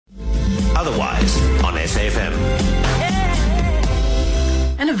Otherwise on SAFM.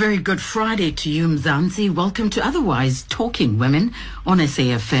 And a very good Friday to you, Mzansi. Welcome to Otherwise Talking Women on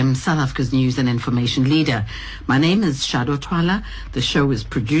SAFM, South Africa's news and information leader. My name is Shado Twala. The show is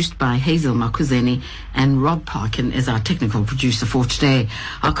produced by Hazel Makuzeni, and Rob Parkin is our technical producer for today.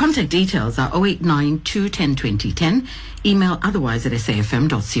 Our contact details are 0892102010, email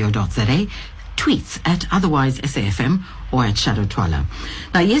otherwise@safm.co.za, tweets at otherwise_SAFM or at Shadow Twala.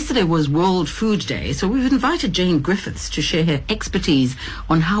 Now, yesterday was World Food Day, so we've invited Jane Griffiths to share her expertise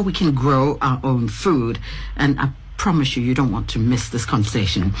on how we can grow our own food. And I promise you don't want to miss this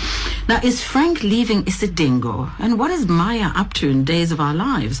conversation. Now, is Frank leaving Isidengo? And what is Maya up to in Days of Our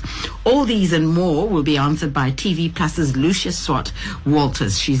Lives? All these and more will be answered by TV Plus's Lucia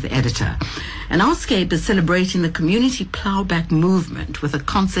Swart-Walters. She's the editor. And our Scape is celebrating the community plowback movement with a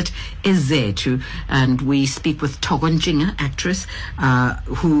concert, EZETHU. And we speak with Thoko Ntshinga, actress,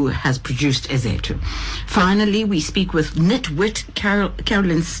 who has produced EZETHU. Finally, we speak with Nitwit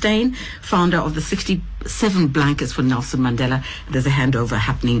CAROLYN STEYN, founder of the 67 Blankets for Nelson Mandela. There's a handover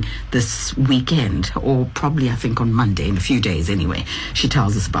happening this weekend, or probably I think on Monday, in a few days anyway. She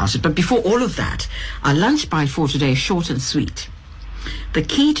tells us about it. But before all of that, our lunch bite for today is short and sweet. The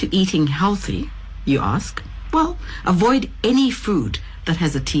key to eating healthy, you ask? Well, avoid any food that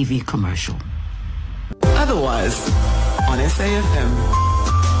has a TV commercial. Otherwise on SAFM.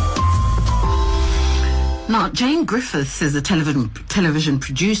 Now, Jane Griffiths is a television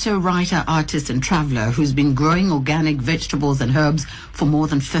producer, writer, artist and traveller who's been growing organic vegetables and herbs for more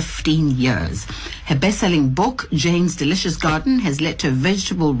than 15 years. Her best-selling book, Jane's Delicious Garden, has led to a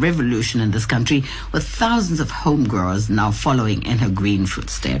vegetable revolution in this country, with thousands of home growers now following in her green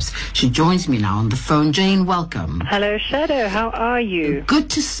footsteps. She joins me now on the phone. Jane, welcome. Hello, Shadow. How are you? Good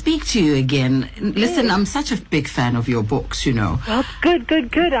to speak to you again. Listen, I'm such a big fan of your books, you know. Well,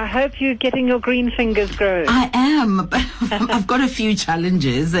 good. I hope you're getting your green fingers growing. I am. I've got a few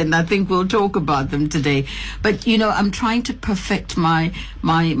challenges, and I think we'll talk about them today. But, you know, I'm trying to perfect my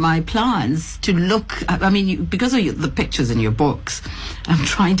plants to look, I mean, because of the pictures in your books, I'm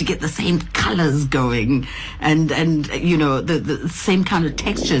trying to get the same colors going and you know, the same kind of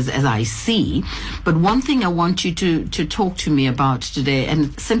textures as I see. But one thing I want you to talk to me about today,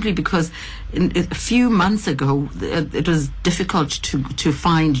 and simply because a few months ago, it was difficult to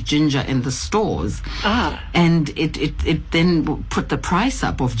find ginger in the stores. And it then put the price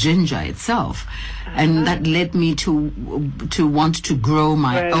up of ginger itself. And that led me to want to grow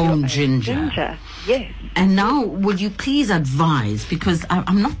my own ginger. Yes. And now, would you please advise, because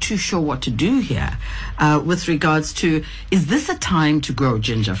I'm not too sure what to do here, with regards to, is this a time to grow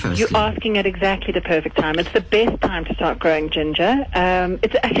ginger firstly? You're asking at exactly the perfect time. It's the best time to start growing ginger.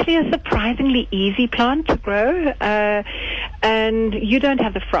 It's actually a surprisingly easy plant to grow, and you don't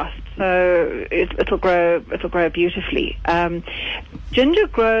have the frost, so it'll grow beautifully. Ginger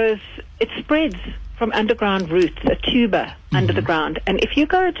grows, it spreads from underground roots, a tuber under the ground. And if you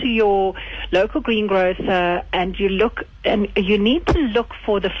go to your local greengrocer and you look, and you need to look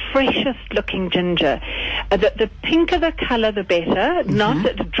for the freshest looking ginger. The pinker the color, the better, not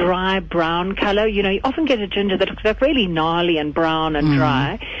the dry brown color. You know, you often get a ginger that looks like really gnarly and brown and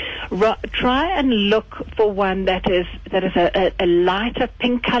dry. Try and look for one that is a lighter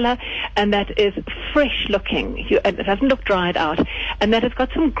pink color and that is fresh looking. It doesn't look dried out, and that has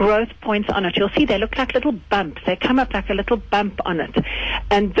got some growth points on it. You'll see they look like little bumps. They come up like a little bump on it,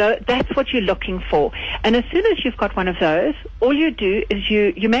 and that's what you're looking for. And as soon as you've got one of those, all you do is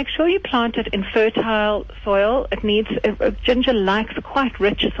you make sure you plant it in fertile soil. It needs ginger likes quite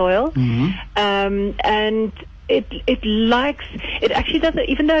rich soil, and it actually doesn't,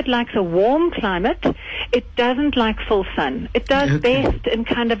 even though it likes a warm climate, it doesn't like full sun. It does best in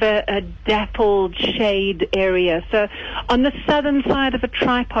kind of a dappled shade area. So on the southern side of a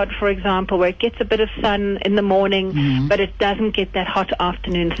tripod, for example, where it gets a bit of sun in the morning, but it doesn't get that hot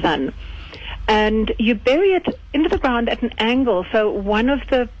afternoon sun. And you bury it into the ground at an angle, so one of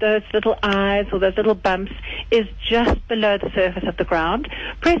those little eyes or those little bumps is just below the surface of the ground.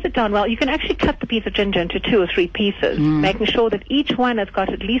 Press it down well. You can actually cut the piece of ginger into 2 or 3 pieces, making sure that each one has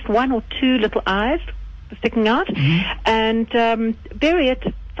got at least 1 or 2 little eyes sticking out, and bury it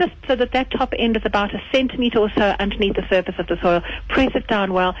just so that top end is about 1 centimeter or so underneath the surface of the soil. Press it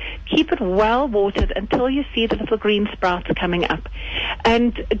down well. Keep it well watered until you see the little green sprouts coming up.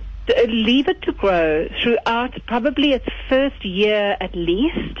 And leave it to grow throughout probably its first year at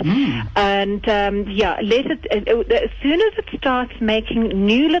least, and let it. As soon as it starts making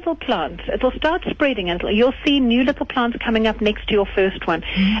new little plants, it'll start spreading, and you'll see new little plants coming up next to your first one.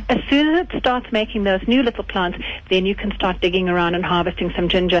 As soon as it starts making those new little plants, then you can start digging around and harvesting some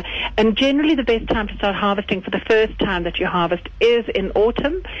ginger. And generally, the best time to start harvesting for the first time that you harvest is in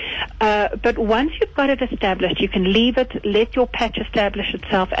autumn. But once you've got it established, you can leave it, let your patch establish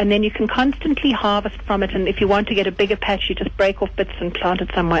itself, and then you can constantly harvest from it. And if you want to get a bigger patch, you just break off bits and plant it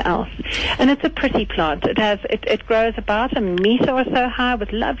somewhere else. And it's a pretty plant. It grows about a meter or so high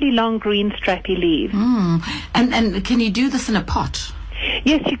with lovely long green strappy leaves. And can you do this in a pot?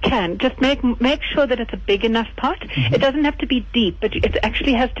 Yes, you can. Just make sure that it's a big enough pot. It doesn't have to be deep, but it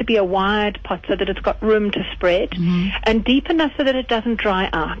actually has to be a wide pot so that it's got room to spread, and deep enough so that it doesn't dry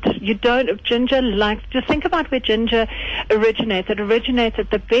out. Ginger likes, just think about where ginger originates. It originates at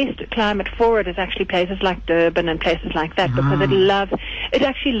the best climate for it is actually places like Durban and places like that, because it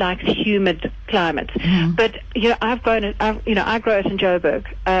actually likes humid climates. But I grow it in Joburg.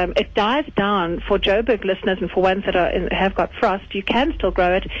 It dies down for Joburg listeners, and for ones that have got frost. You can still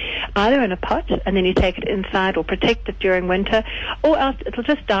grow it either in a pot, and then you take it inside or protect it during winter, or else it'll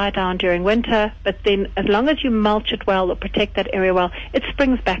just die down during winter. But then as long as you mulch it well or protect that area well, it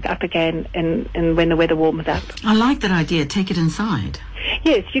springs back up again in when the weather warms up. I like that idea. Take it inside.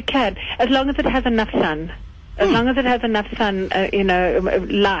 Yes, you can, as long as it has enough sun. As long as it has enough sun,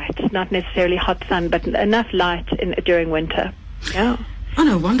 light, not necessarily hot sun, but enough light during winter. Yeah. Oh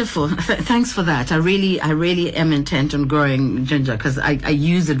no, wonderful! Thanks for that. I really am intent on growing ginger because I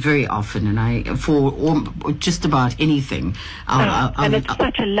use it very often, and for just about anything. And it's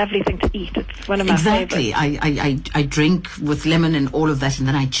such a lovely thing to eat. It's one of my favorites. I drink with lemon and all of that, and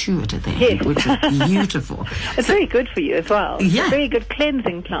then I chew it at the end, which is beautiful. It's very good for you as well. Yeah, it's a very good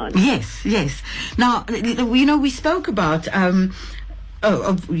cleansing plant. Yes. Now, we spoke about. My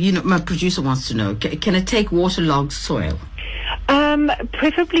producer wants to know: can it take waterlogged soil?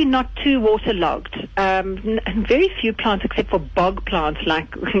 Preferably not too waterlogged. Very few plants, except for bog plants,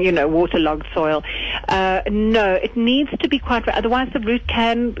 like waterlogged soil. No, it needs to be quite right. Otherwise, the root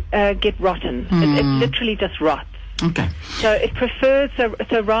can get rotten. It literally just rots. Okay. So it prefers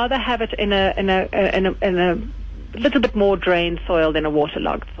so rather have it in a little bit more drained soil than a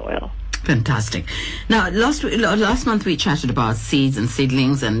waterlogged soil. Fantastic. Now, last month we chatted about seeds and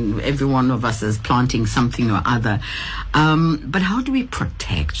seedlings, and every one of us is planting something or other. But how do we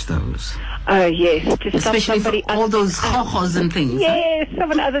protect those? Oh, yes. To especially for all those chojos and things. Yes,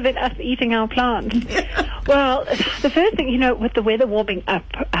 someone other than us eating our plants. Well, the first thing, with the weather warming up,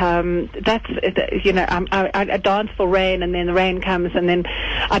 I dance for rain, and then the rain comes, and then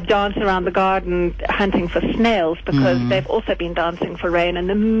I dance around the garden hunting for snails, because they've also been dancing for rain. And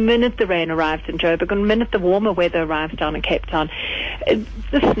the minute the rain arrives in Joburg, and the minute the warmer weather arrives down in Cape Town,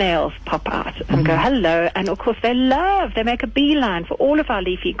 the snails pop out and go hello. And of course they make a beeline for all of our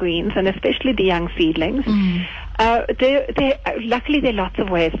leafy greens, and especially the young seedlings. Luckily there are lots of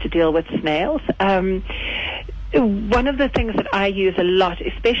ways to deal with snails. One of the things that I use a lot,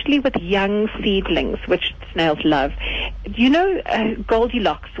 especially with young seedlings, which snails love,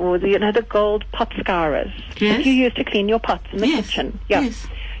 Goldilocks, or the gold pot scourers that you use to clean your pots in the kitchen. Yeah. Yes.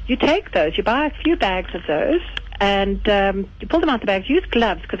 You take those, you buy a few bags of those, and you pull them out the bags. Use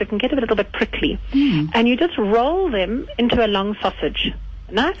gloves because it can get a little bit prickly. And you just roll them into a long sausage.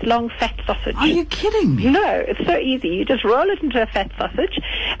 Nice long fat sausage. Are you kidding me? No, it's so easy. You just roll it into a fat sausage,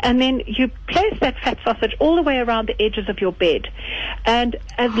 and then you place that fat sausage all the way around the edges of your bed. And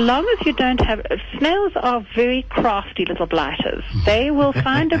as long as you don't have... Snails are very crafty little blighters. They will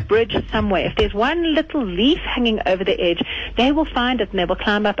find a bridge somewhere. If there's one little leaf hanging over the edge, they will find it and they will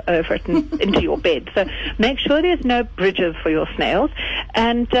climb up over it and into your bed. So make sure there's no bridges for your snails,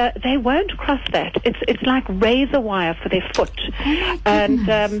 and they won't cross that. It's like razor wire for their foot. And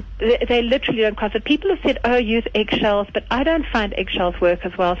they literally don't cross it. People have said, use eggshells, but I don't find eggshells work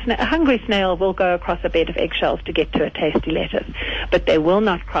as well. A hungry snail will go across a bed of eggshells to get to a tasty lettuce, but they will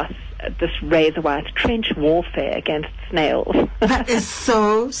not cross this razor wire. It's trench warfare against snails. That is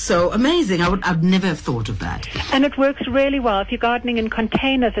so amazing. I'd never have thought of that. And it works really well. If you're gardening in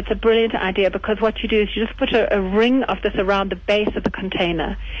containers, it's a brilliant idea, because what you do is you just put a ring of this around the base of the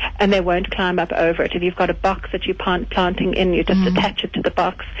container, and they won't climb up over it. If you've got a box that you're planting in, you just attach it to the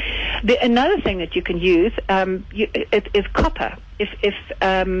box. Another thing that you can use is copper. If you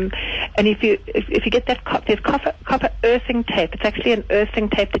get that there's copper earthing tape. It's actually an earthing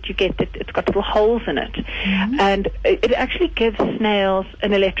tape that you get. It's got little holes in it, and it actually gives snails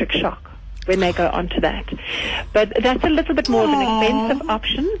an electric shock. when they go onto that. But that's a little bit more of an expensive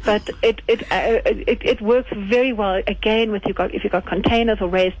option, but it works very well. Again, if you've got containers or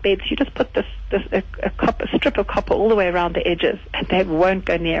raised beds, you just put a strip of copper all the way around the edges, and they won't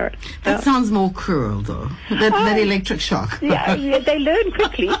go near it. That sounds more cruel, though. That electric shock. Yeah, they learn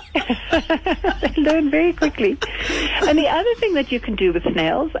quickly. They learn very quickly. And the other thing that you can do with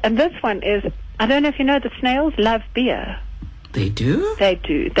snails, and this one is, I don't know if you know, the snails love beer. They do? They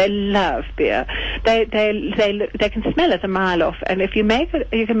do. They love beer. They can smell it a mile off. And if you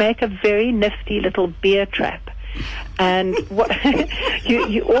can make a very nifty little beer trap. And what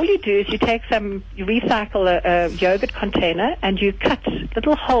all you do is you recycle a yogurt container and you cut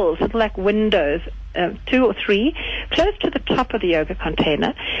little holes, little like windows, 2 or 3, close to the top of the yogurt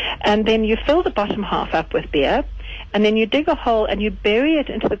container, and then you fill the bottom half up with beer. And then you dig a hole and you bury it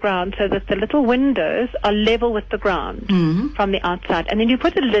into the ground so that the little windows are level with the ground from the outside. And then you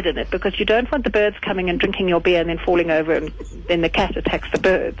put a lid in it because you don't want the birds coming and drinking your beer and then falling over and then the cat attacks the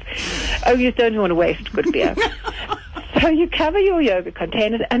birds. Oh, you don't want to waste good beer. So you cover your yogurt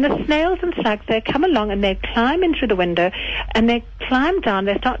containers, and the snails and slugs, they come along and they climb in through the window and they climb down,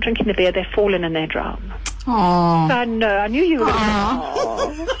 they start drinking the beer, they fall in and they drown. Oh. So I knew you were going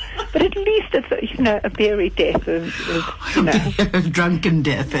to. But at least it's a beery death of drunken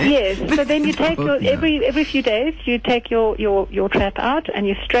death. Eh? Yes. So then you take every few days you take your trap out and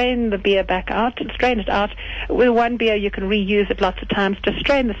you strain the beer back out. Strain it out. With one beer you can reuse it lots of times. Just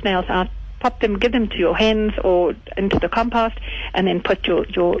strain the snails out, pop them, give them to your hens or into the compost, and then put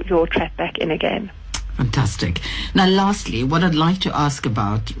your trap back in again. Fantastic. Now, lastly, what I'd like to ask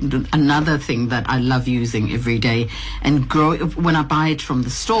about another thing that I love using every day and grow when I buy it from the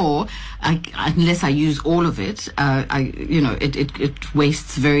store. Unless I use all of it, it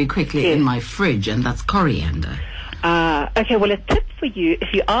wastes very quickly in my fridge, and that's coriander. Okay. Well, a tip for you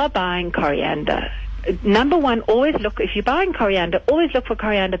if you are buying coriander. Number one, if you're buying coriander, always look for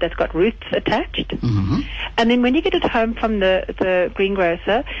coriander that's got roots attached. Mm-hmm. And then when you get it home from the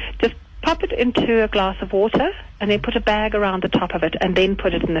greengrocer, just pop it into a glass of water and then put a bag around the top of it and then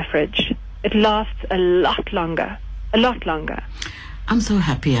put it in the fridge. It lasts a lot longer. I'm so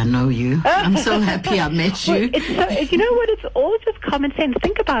happy I know you. I'm so happy I met you. Well, you know what? It's all just common sense.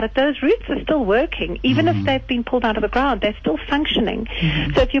 Think about it. Those roots are still working. Even if they've been pulled out of the ground, they're still functioning.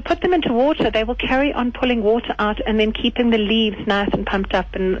 Mm-hmm. So if you put them into water, they will carry on pulling water out and then keeping the leaves nice and pumped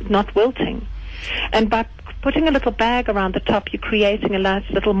up and not wilting. And by putting a little bag around the top, you're creating a nice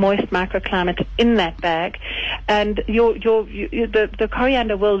little moist microclimate in that bag, and the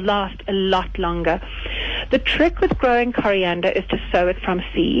coriander will last a lot longer. The trick with growing coriander is to sow it from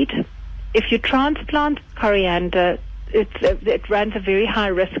seed. If you transplant coriander, it runs a very high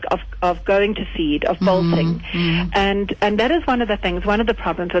risk of going to seed, of bolting. Mm-hmm. And that is one of the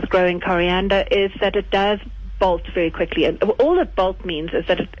problems with growing coriander is that it does bolt very quickly. And all that bolt means is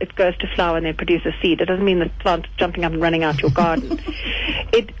that it goes to flower and then produces seed. It doesn't mean the plant's jumping up and running out your garden.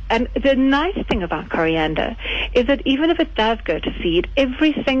 And the nice thing about coriander is that even if it does go to seed,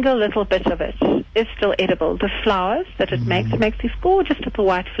 every single little bit of it is still edible. The flowers that it makes these gorgeous little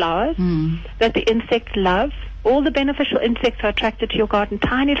white flowers that the insects love. All the beneficial insects are attracted to your garden,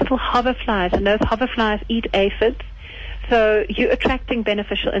 tiny little hoverflies, and those hoverflies eat aphids. So you're attracting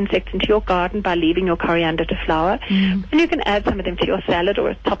beneficial insects into your garden by leaving your coriander to flower. And you can add some of them to your salad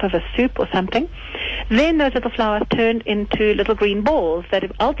or top of a soup or something. Then those little flowers turn into little green balls that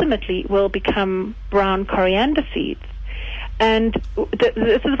ultimately will become brown coriander seeds. And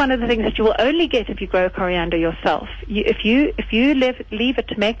this is one of the things that you will only get if you grow coriander yourself. If you leave it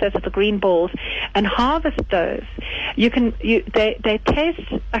to make those little green balls and harvest those, they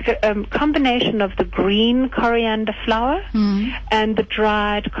taste like a combination of the green coriander flower and the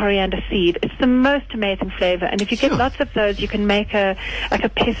dried coriander seed. It's the most amazing flavor. And if you get lots of those, you can make a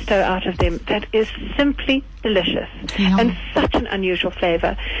pesto out of them that is simply delicious and such an unusual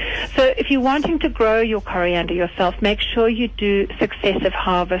flavor. So if you're wanting to grow your coriander yourself, make sure you do successive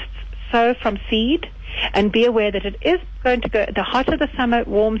harvests. Sow from seed and be aware that it is going to go, the hotter the summer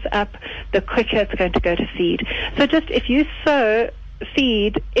warms up, the quicker it's going to go to seed. So just if you sow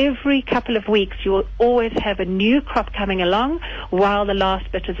seed every couple of weeks, you will always have a new crop coming along while the last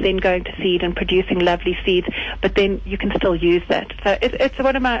bit is then going to seed and producing lovely seeds, but then you can still use that. So it's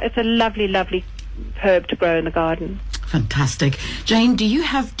a lovely, lovely herb to grow in the garden. Fantastic. Jane, do you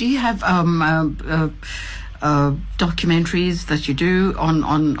have documentaries that you do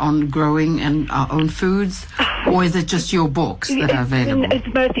on growing and our own foods, or is it just your books that are available? It's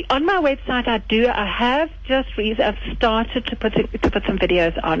mostly on my website. I have just I've started to put some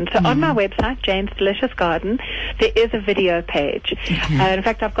videos on. So on my website, Jane's Delicious Garden, there is a video page. Okay. In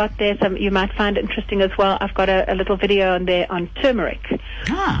fact, I've got there some you might find interesting as well. I've got a little video on there on turmeric,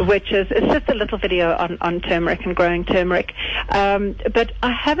 which is it's just a little video on turmeric and growing turmeric. But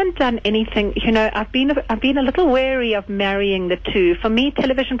I haven't done anything. I've been a little wary of marrying the two. For me,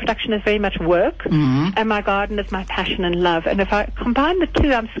 television production is very much work, and my garden is my passion and love. And if I combine the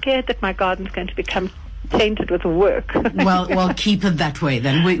two, I'm scared that my garden's going to become tainted with work. well, keep it that way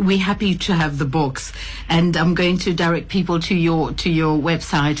then. We're happy to have the books, and I'm going to direct people to your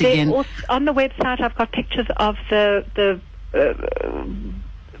website again. Also, on the website, I've got pictures of the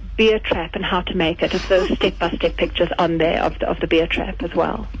beer trap and how to make it. It's those step-by-step pictures on there of the beer trap as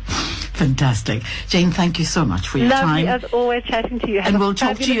well. Fantastic. Jane, thank you so much for your time. Lovely, as always, chatting to you. And we'll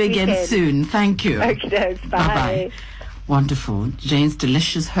talk to you again soon. Thank you. Okay, bye. Bye-bye. Wonderful. Jane's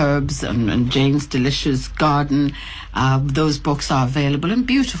Delicious Herbs and Jane's Delicious Garden. Those books are available and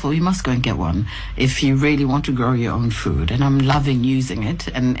beautiful. You must go and get one if you really want to grow your own food. And I'm loving using it.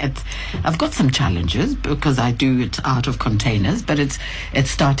 And I've got some challenges because I do it out of containers, but it's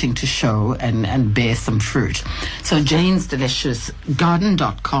starting to show and bear some fruit. So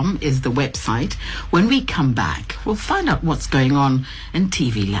janesdeliciousgarden.com is the website. When we come back, we'll find out what's going on in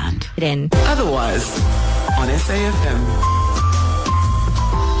TV land. Otherwise, on SAFM.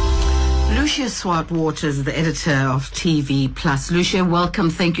 Lucia Swart-Walters, the editor of TV Plus. Lucia, welcome.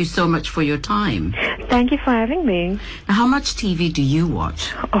 Thank you so much for your time. Thank you for having me. Now, how much TV do you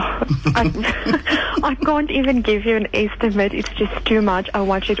watch? I can't even give you an estimate. It's just too much. I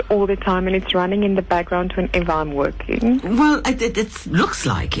watch it all the time, and it's running in the background whenever I'm working. Well, it looks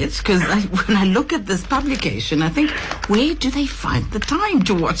like it, because when I look at this publication, I think, where do they find the time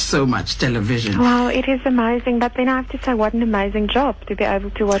to watch so much television? Well, it is amazing, but then I have to say, what an amazing job to be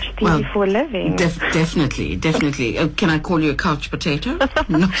able to watch TV for a living. Definitely. Can I call you a couch potato?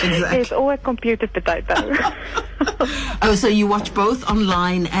 Not exactly. Yes, or a computer potato. Oh, so you watch both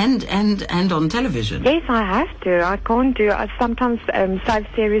online and on television? Yes, I have to. I can't do. I sometimes save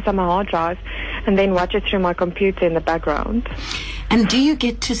series on my hard drive and then watch it through my computer in the background. And do you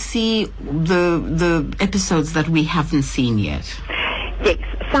get to see the episodes that we haven't seen yet? Yes,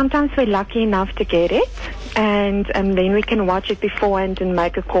 sometimes we're lucky enough to get it, and then we can watch it beforehand and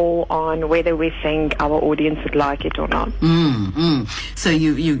make a call on whether we think our audience would like it or not. So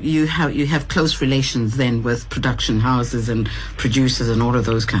you have close relations then with production houses and producers and all of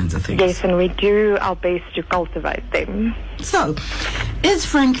those kinds of things. Yes, and we do our best to cultivate them. So, is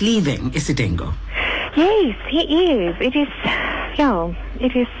Frank leaving EZETHU? Yes, he is. It is.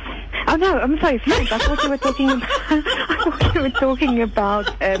 Oh no, I'm sorry, Frank. I thought you were talking about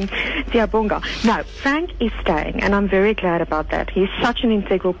Diabonga. No, Frank is staying, and I'm very glad about that. He's such an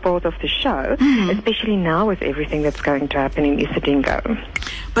integral part of the show, especially now with everything that's going to happen in EZETHU.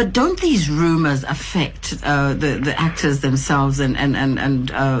 But don't these rumors affect the actors themselves and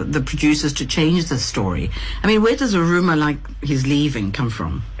the producers to change the story? I mean, where does a rumor like he's leaving come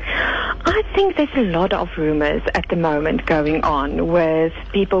from? I think there's a lot of rumors at the moment going on with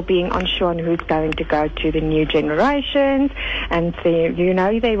people being unsure on who's going to go to the new generations, and there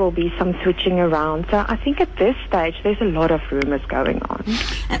will be some switching around. So I think at this stage there's a lot of rumors going on.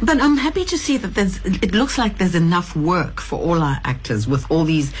 But I'm happy to see that it looks like there's enough work for all our actors with all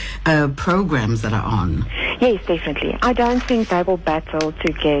these programs that are on. Yes, definitely. I don't think they will battle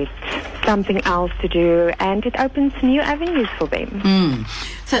to get something else to do, and it opens new avenues for them.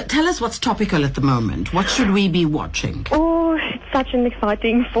 So tell us what's topical at the moment. What should we be watching? Oh, it's such an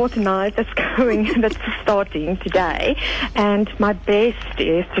exciting fortnight that's starting today. And my best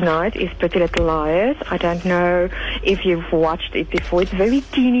is tonight is Pretty Little Liars. I don't know if you've watched it before. It's a very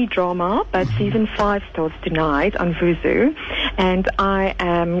teeny drama, but season 5 starts tonight on Vuzu. And I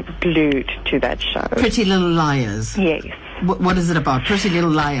am glued to that show. Pretty Little Liars. Yes. What is it about? Pretty Little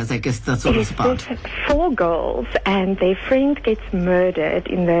Liars, I guess that's what it's about. There's 4 girls, and their friend gets murdered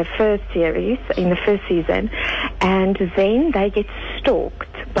in the first series, in the first season, and then they get stalked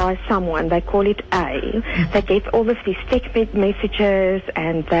by someone. They call it A. They get all of these text messages,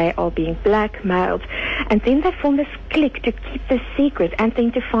 and they are being blackmailed. And then they form this clique to keep the secret, and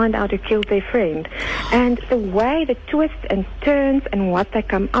then to find out who killed their friend. And the way, the twists and turns, and what they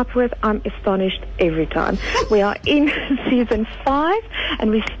come up with, I'm astonished every time. We are in season 5,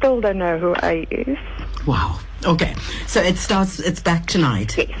 and we still don't know who A is. Wow. Okay. So it's back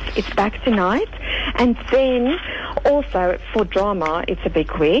tonight. Yes, it's back tonight. And then Also, for drama, it's a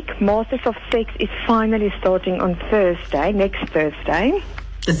big week. Masters of Sex is finally starting on Thursday, next Thursday.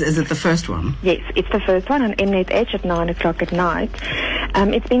 Is it the first one? Yes, it's the first one on Mnet Edge at 9 o'clock at night.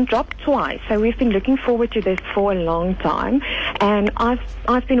 It's been dropped twice, so we've been looking forward to this for a long time. And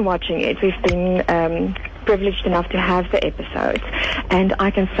I've been watching it. We've been privileged enough to have the episodes, and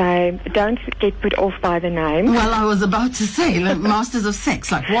I can say, don't get put off by the name. Well, I was about to say, like, Masters of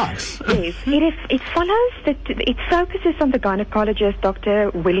Sex, like what? Yes, it follows it focuses on the gynecologist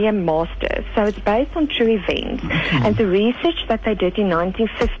Dr. William Masters, so it's based on true events and the research that they did in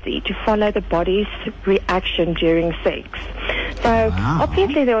 1950 to follow the body's reaction during sex. So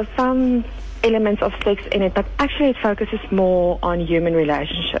obviously there are some elements of sex in it, but actually it focuses more on human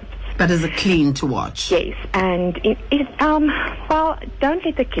relationships. But is it clean to watch? Yes, and well, don't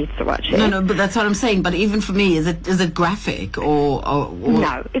let the kids watch it. No, but that's what I'm saying. But even for me, is it graphic or?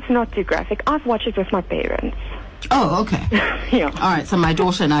 No, it's not too graphic. I've watched it with my parents. Oh, okay. Yeah. All right, so my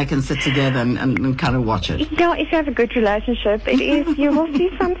daughter and I can sit together and kind of watch it. Yeah, if you have a good relationship, it is. You will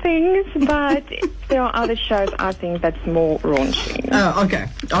see some things, but there are other shows I think that's more raunchy. Oh, okay.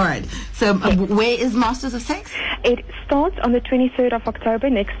 All right. So where is Masters of Sex? It starts on the 23rd of October,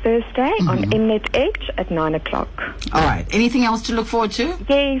 next Thursday, on Mnet Edge at 9 o'clock. All right. Anything else to look forward to?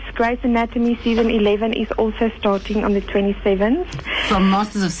 Yes, Grey's Anatomy Season 11 is also starting on the 27th. From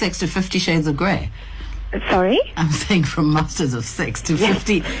Masters of Sex to 50 Shades of Grey. Sorry? I'm saying from Masters of Sex to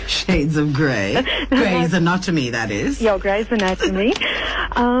 50 Shades of Grey. Grey's Anatomy, that is. Yeah, Grey's Anatomy.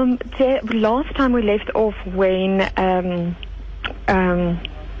 The last time we left off when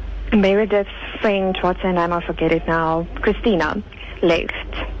Meredith's friend, what's her name, I forget it now, Christina, left.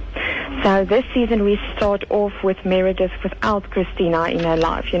 So this season we start off with Meredith without Christina in her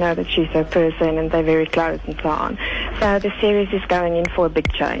life. You know that she's her person and they're very close and so on. So the series is going in for a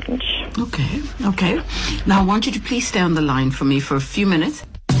big change. Okay. Now I want you to please stay on the line for me for a few minutes.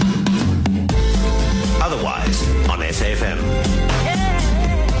 Otherwise on SAFM.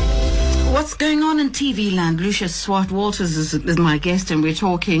 What's going on in TV land? Lucia Swart-Walters is my guest, and we're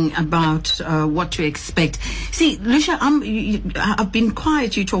talking about what to expect. See, Lucia, I've been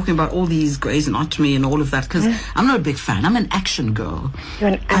quiet, you talking about all these Grey's Anatomy and all of that, because I'm not a big fan. I'm an action girl. You're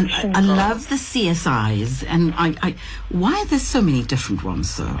an action girl. I love the CSIs, and why are there so many different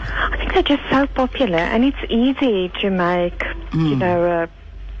ones, though? I think they're just so popular, and it's easy to make, you know,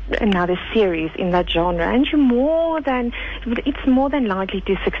 another series in that genre, and it's more than likely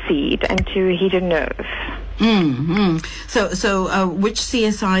to succeed and to hit a nerve. So which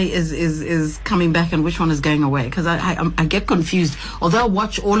CSI is coming back and which one is going away? Because I get confused. Although I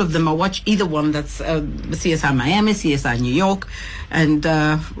watch all of them, I watch either one. That's CSI Miami, CSI New York, and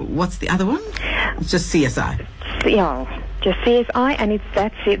what's the other one? It's just CSI. Yeah. Just CSI, and it's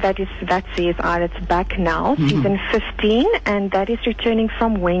that CSI that's back now, season 15, and that is returning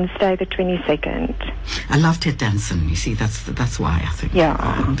from Wednesday the 22nd. I love Ted Danson. You see, that's why I think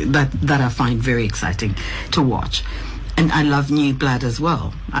that I find very exciting to watch. And I love New Blood as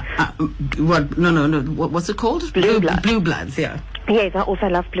well. What's it called? Blue Bloods. Blue Bloods, yeah. Yes, I also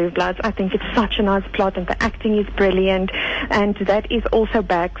love Blue Bloods. I think it's such a nice plot and the acting is brilliant. And that is also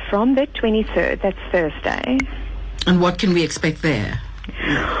back from the 23rd. That's Thursday. And what can we expect there?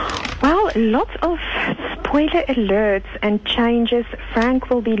 Well, lots of spoiler alerts and changes. Frank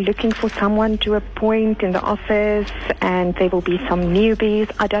will be looking for someone to appoint in the office, and there will be some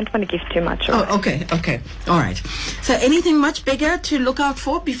newbies. I don't want to give too much away. Oh, okay. All right. So anything much bigger to look out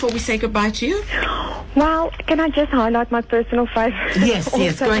for before we say goodbye to you? Well, can I just highlight my personal favorite? Yes,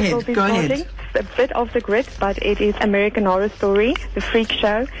 go ahead. A bit off the grid, but it is American Horror Story, The Freak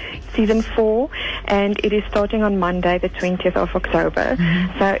Show, season 4, and it is starting on Monday, the 20th of October.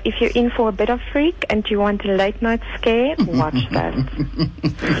 So if you're in for a bit of freak and you want a late night scare, watch that.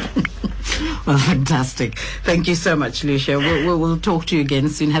 Well, fantastic. Thank you so much, Lucia. We'll talk to you again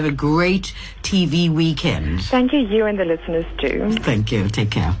soon. Have a great TV weekend. Thank you and the listeners too. Thank you.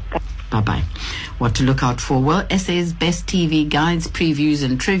 Take care. Bye-bye. What to look out for? Well, SA's Best TV Guides, Previews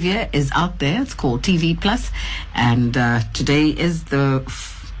and Trivia is out there. It's called TV Plus. And today is the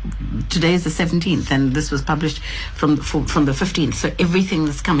 17th, and this was published from the 15th. So everything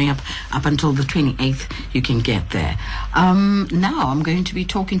that's coming up until the 28th, you can get there. Now I'm going to be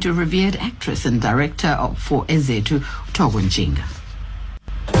talking to revered actress and director for EZETHU, Thoko Ntshinga.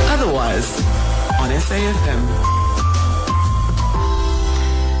 Otherwise, on SAFM.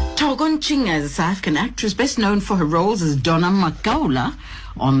 Thoko Ntshinga is a South African actress best known for her roles as Donna Makaula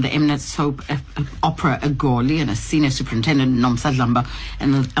on the eminent soap opera Agoli, and a senior superintendent Nomsadlamba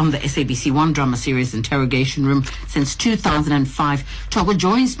and on the SABC One drama series Interrogation Room since 2005. Thoko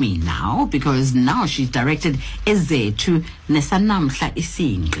joins me now because now she's directed EZETHU Nesanamhla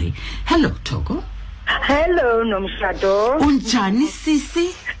Isingli. Hello, Thoko. Hello, Nomshado. Unjani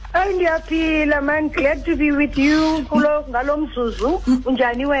sisi? Ndiyaphila man, glad to be with you. Kulo ngalomzuzu.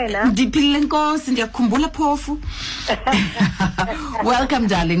 Unjani wena? Ndiphilile nkosi, ndiyakhumbula phofu. Welcome,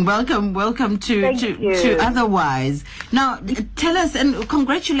 darling. Welcome to Otherwise. Now, tell us, and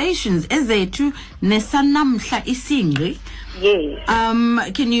congratulations, EZETHU Nesanamhla Isingli. Yes.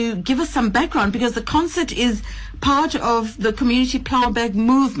 Can you give us some background, because the concert is part of the community plowback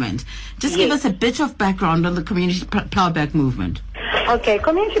movement. Just give us a bit of background on the community plowback movement. Okay,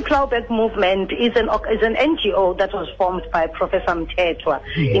 Community Plowback Movement is an NGO that was formed by Professor Mthethwa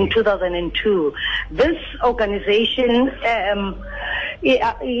in 2002. This organization,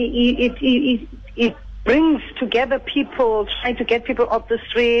 it brings together people, trying to get people off the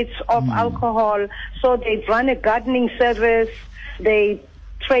streets, off alcohol. So they run a gardening service, they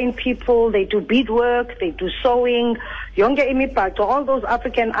train people, they do beadwork, they do sewing, yonke imibhaco, all those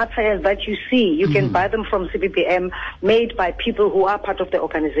African attires that you see, you can buy them from CBPM, made by people who are part of the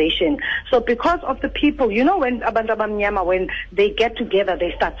organization. So because of the people, you know, when abantu abamnyama, when they get together,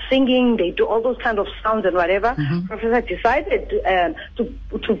 they start singing, they do all those kind of sounds and whatever. Professor decided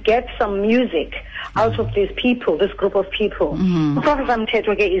to get some music out of these people, this group of people. Professor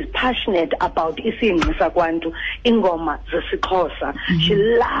Mthethwa is passionate about isingci sakwantu, ingoma zesiXhosa. She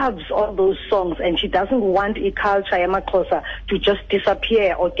loves all those songs, and she doesn't want culture yamaXhosa to just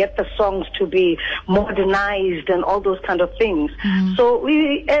disappear or get the songs to be modernized and all those kind of things. So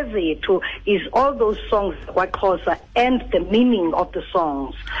we, EZETHU, is all those songs kwaXhosa and the meaning of the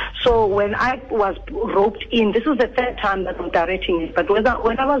songs. So when I was roped in, this is the third time that I'm directing it, but when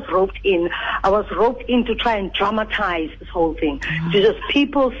I was roped in to try and dramatize this whole thing. To just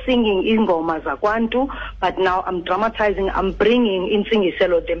people singing ingoma zakwantu, but now I'm dramatizing, I'm bringing in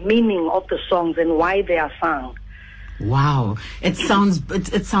the meaning of the songs and why they are sung. Wow, it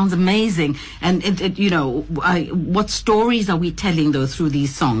sounds amazing. And what stories are we telling though through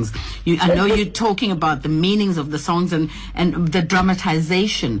these songs? I know you're talking about the meanings of the songs and the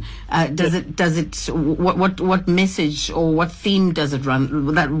dramatization. What message or what theme does it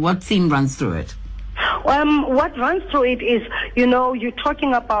run? What theme runs through it? What runs through it is, you're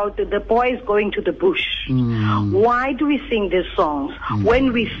talking about the boys going to the bush. Why do we sing these songs?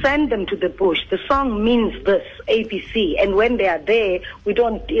 When we send them to the bush, the song means this, ABC. And when they are there,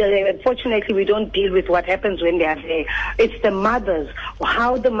 unfortunately, we don't deal with what happens when they are there. It's the mothers,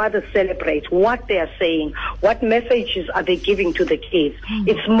 how the mothers celebrate, what they are saying, what messages are they giving to the kids.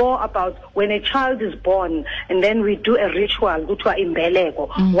 It's more about when a child is born, and then we do a ritual, kuthiwa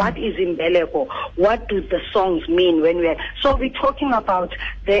imbeleko. What is imbeleko? What do the songs mean so we're talking about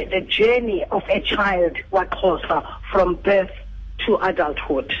the journey of a child, kwaXhosa, from birth to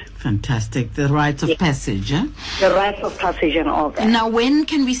adulthood. Fantastic. The rites of passage, eh? The rites of passage and all that. Now, when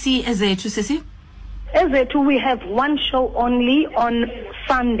can we see EZETHU, Sissy? EZETHU, we have one show only on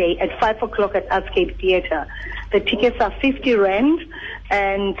Sunday at 5 o'clock at Artscape Theatre. The tickets are 50 Rand,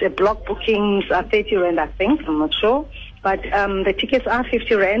 and block bookings are 30 Rand, I think. I'm not sure. But the tickets are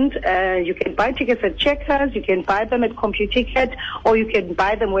 50 Rand. You can buy tickets at Checkers, you can buy them at CompuTicket, or you can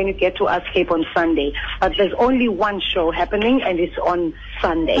buy them when you get to Artscape on Sunday. But there's only one show happening, and it's on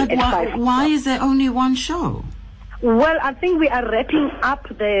Sunday at 5 o'clock. Why is there only one show? Well, I think we are wrapping up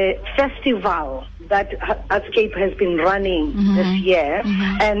the festival that Artscape has been running this year,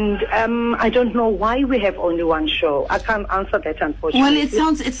 and I don't know why we have only one show. I can't answer that, unfortunately. Well, it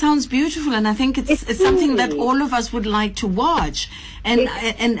sounds beautiful, and I think it's something that all of us would like to watch, and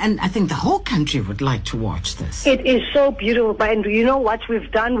I think the whole country would like to watch this. It is so beautiful, and you know what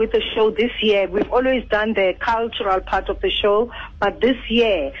we've done with the show this year? We've always done the cultural part of the show, but this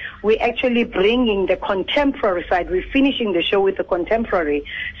year we're actually bringing the contemporary side. We're finishing the show with the contemporary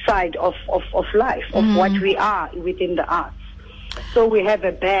side of life, of what we are within the arts. So we have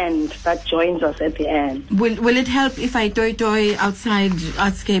a band that joins us at the end. Will it help if I toy outside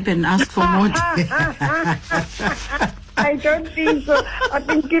Artscape and ask for more? I don't think so. I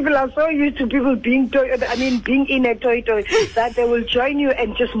think people are so used to people being in a toy that they will join you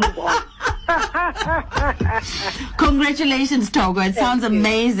and just move on. Congratulations, Thoko. It sounds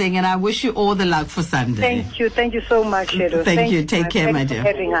amazing, and I wish you all the luck for Sunday. Thank you so much, Sheru. Thank you. Take care, my dear.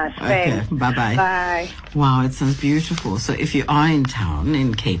 Thanks for having us. Okay, Thanks. bye-bye. Bye. Wow, it sounds beautiful. So if you are in town,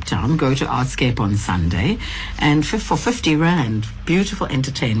 in Cape Town, go to Artscape on Sunday, and for 50 Rand, beautiful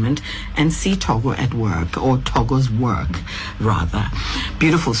entertainment, and see Thoko at work, or Thoko's work, rather.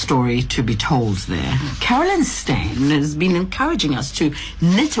 Beautiful story to be told there. CAROLYN STEYN has been encouraging us to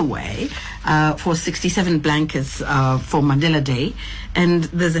knit away for 67 blankets for Mandela Day, and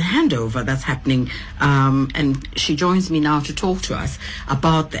there's a handover that's happening, and she joins me now to talk to us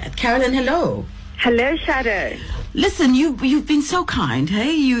about that. CAROLYN, hello. Hello, Shadow. Listen, you've been so kind,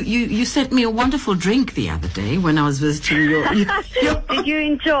 hey? You sent me a wonderful drink the other day when I was visiting your Did you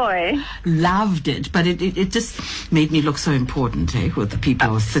enjoy? Loved it, but it just made me look so important, hey, with the people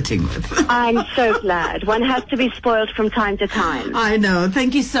I was sitting with. I'm so glad. One has to be spoiled from time to time. I know.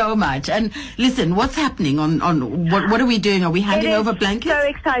 Thank you so much. And listen, what's happening on what are we doing? Are we handing over blankets? So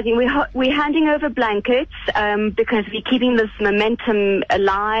exciting. We're handing over blankets because we're keeping this momentum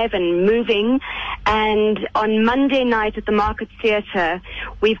alive and moving. And on Monday night at the Market Theatre,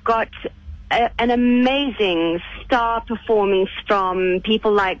 we've got an amazing star performance from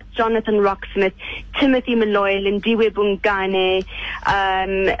people like Jonathan Rocksmith, Timothy Malloy, Lindiwe Bungane,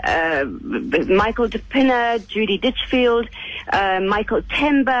 Michael DePinner, Judy Ditchfield, Michael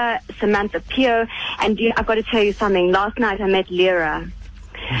Temba, Samantha Pio, and I've got to tell you something. Last night I met Lyra.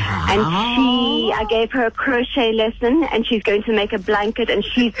 And I gave her a crochet lesson, and she's going to make a blanket, and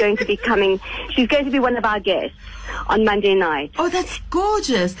she's going to be one of our guests on Monday night. Oh, that's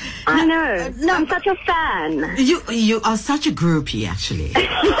gorgeous. I know. I'm such a fan. You are such a groupie, actually.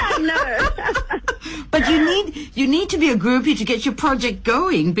 I know. But you need to be a groupie to get your project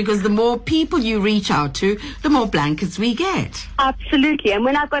going, because the more people you reach out to, the more blankets we get. Absolutely. And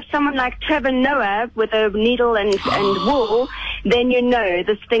when I've got someone like Trevor Noah with a needle and wool, then you know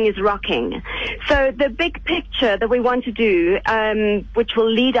this thing is rocking. So the big picture that we want to do, which will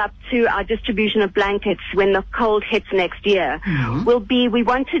lead up to our distribution of blankets when the cold hits next year, will be, we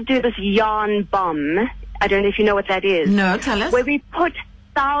want to do this yarn bomb. I don't know if you know what that is. No, tell us. Where we put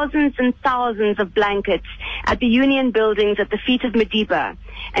thousands and thousands of blankets at the Union buildings at the feet of Madiba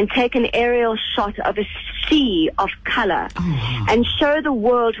and take an aerial shot of a sea of color and show the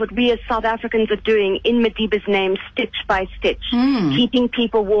world what we as South Africans are doing in Madiba's name, stitch by stitch, keeping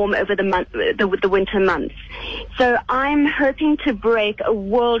people warm over the winter months. So I'm hoping to break a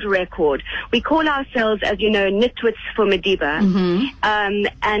world record. We call ourselves, as you know, Knitwits for Madiba,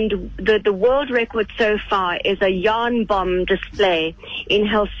 and the world record so far is a yarn bomb display in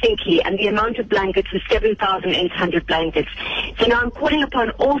Helsinki, and the amount of blankets is 7,800 blankets. So now I'm calling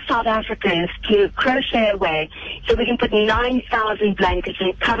upon all South Africans to crochet away so we can put 9,000 blankets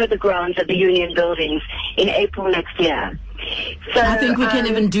and cover the grounds at the Union buildings in April next year. So, I think we can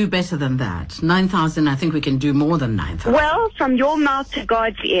even do better than that. 9,000, I think we can do more than 9,000. Well, from your mouth to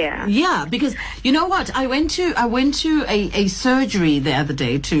God's ear. Yeah, because you know what? I went to a surgery the other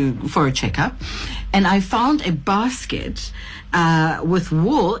day for a checkup, and I found a basket with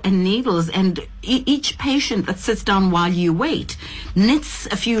wool and needles, and each patient that sits down while you wait knits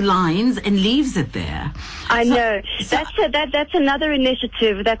a few lines and leaves it there. I know. That's another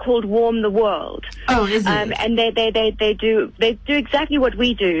initiative. They're called Warm the World. Oh, is it? And they do exactly what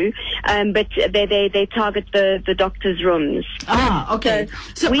we do, but they target the doctors' rooms. Ah, okay.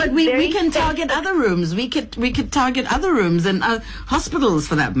 So but we can target other rooms. We could target other rooms and hospitals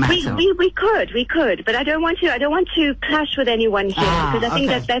for that matter. We could, but I don't want to clash with anyone here, because I think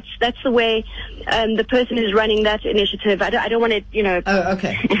that's the way the person who's running that initiative. I don't want to,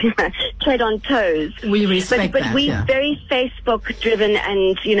 tread on toes. We respect but that. we're yeah. very Facebook driven,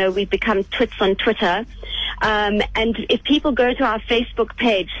 and we've become twits on Twitter. And if people go to our Facebook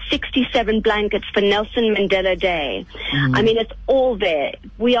page, 67 blankets for Nelson Mandela Day. I mean, it's all there.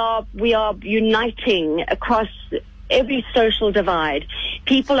 We are uniting across every social divide.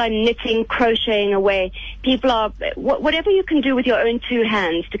 People are knitting, crocheting away. People are whatever you can do with your own two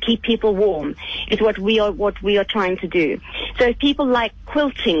hands to keep people warm is what we are trying to do. So if people like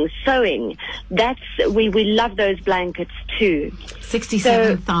quilting, sewing, we love those blankets too.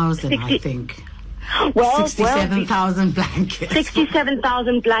 67,000, I think. Well, 67,000 blankets.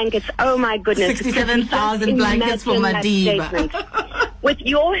 67,000 blankets. Oh my goodness. 67,000 blankets for Madiba. With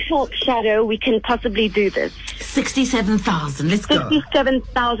your help, Shadow, we can possibly do this. 67,000. Let's go.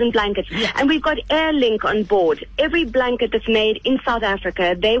 67,000 blankets. Yeah. And we've got Airlink on board. Every blanket that's made in South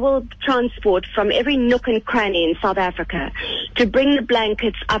Africa, they will transport from every nook and cranny in South Africa to bring the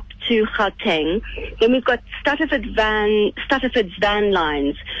blankets up to Gauteng. Then we've got Stutterford's van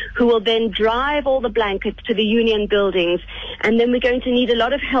lines, who will then drive all the blankets to the union buildings. And then we're going to need a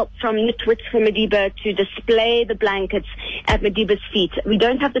lot of help from Nitwits for Madiba to display the blankets at Madiba's feet. We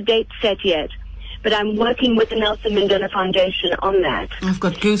don't have the date set yet, but I'm working with the Nelson Mandela Foundation on that. I've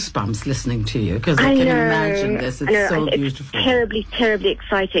got goosebumps listening to you because I can imagine this. It's so beautiful. It's terribly, terribly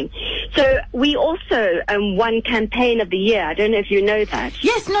exciting. So we also won Campaign of the Year. I don't know if you know that.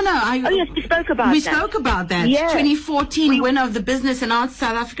 Yes, no. Yes, we spoke about that. We spoke about that. Yes. 2014 winner of the Business and Arts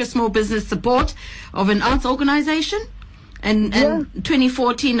South Africa Small Business Support of an Arts Organization. And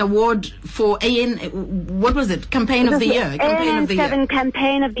 2014 award for what was it? Campaign of the Year.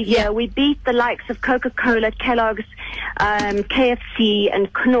 Campaign of the Year. Yeah. We beat the likes of Coca-Cola, Kellogg's, KFC and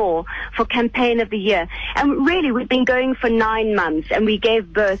Knorr for Campaign of the Year. And really, we've been going for 9 months, and we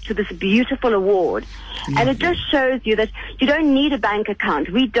gave birth to this beautiful award. Lovely. And it just shows you that you don't need a bank account.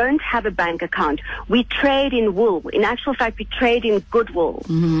 We don't have a bank account. We trade in wool. In actual fact, we trade in goodwill.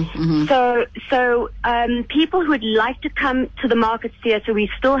 Mm-hmm. So people who would like to come to the Markets Theatre, we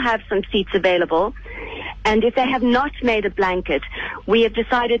still have some seats available. And if they have not made a blanket, we have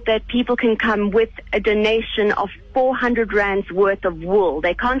decided that people can come with a donation of 400 rands worth of wool.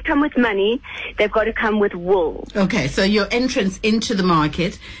 They can't come with money. They've got to come with wool. Okay, so your entrance into the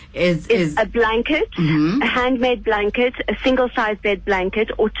market is a blanket, a handmade blanket, a single-size bed blanket,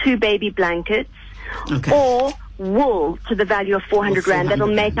 or 2 baby blankets, or wool to the value of 400 rand. That'll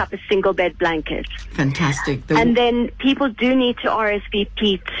make up a single bed blanket. Fantastic. And then people do need to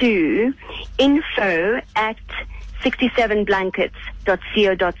RSVP to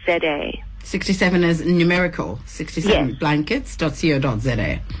info@67blankets.co.za. 67 is numerical.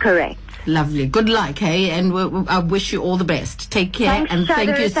 67blankets.co.za. Correct. Lovely. Good luck, hey? And I wish you all the best. Take care. Thanks, and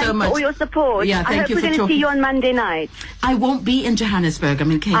Shadow. thank you so much for all your support. Yeah, I hope we're going to see you on Monday night. I won't be in Johannesburg.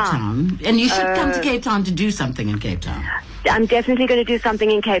 I'm in Cape Town. And you should come to Cape Town to do something in Cape Town. I'm definitely going to do something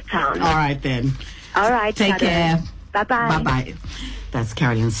in Cape Town. All right, then. All right. Take care. Bye-bye. Bye-bye. That's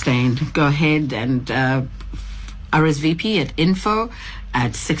CAROLYN STEYN. Go ahead and RSVP at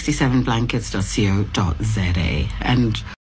info@67blankets.co.za. And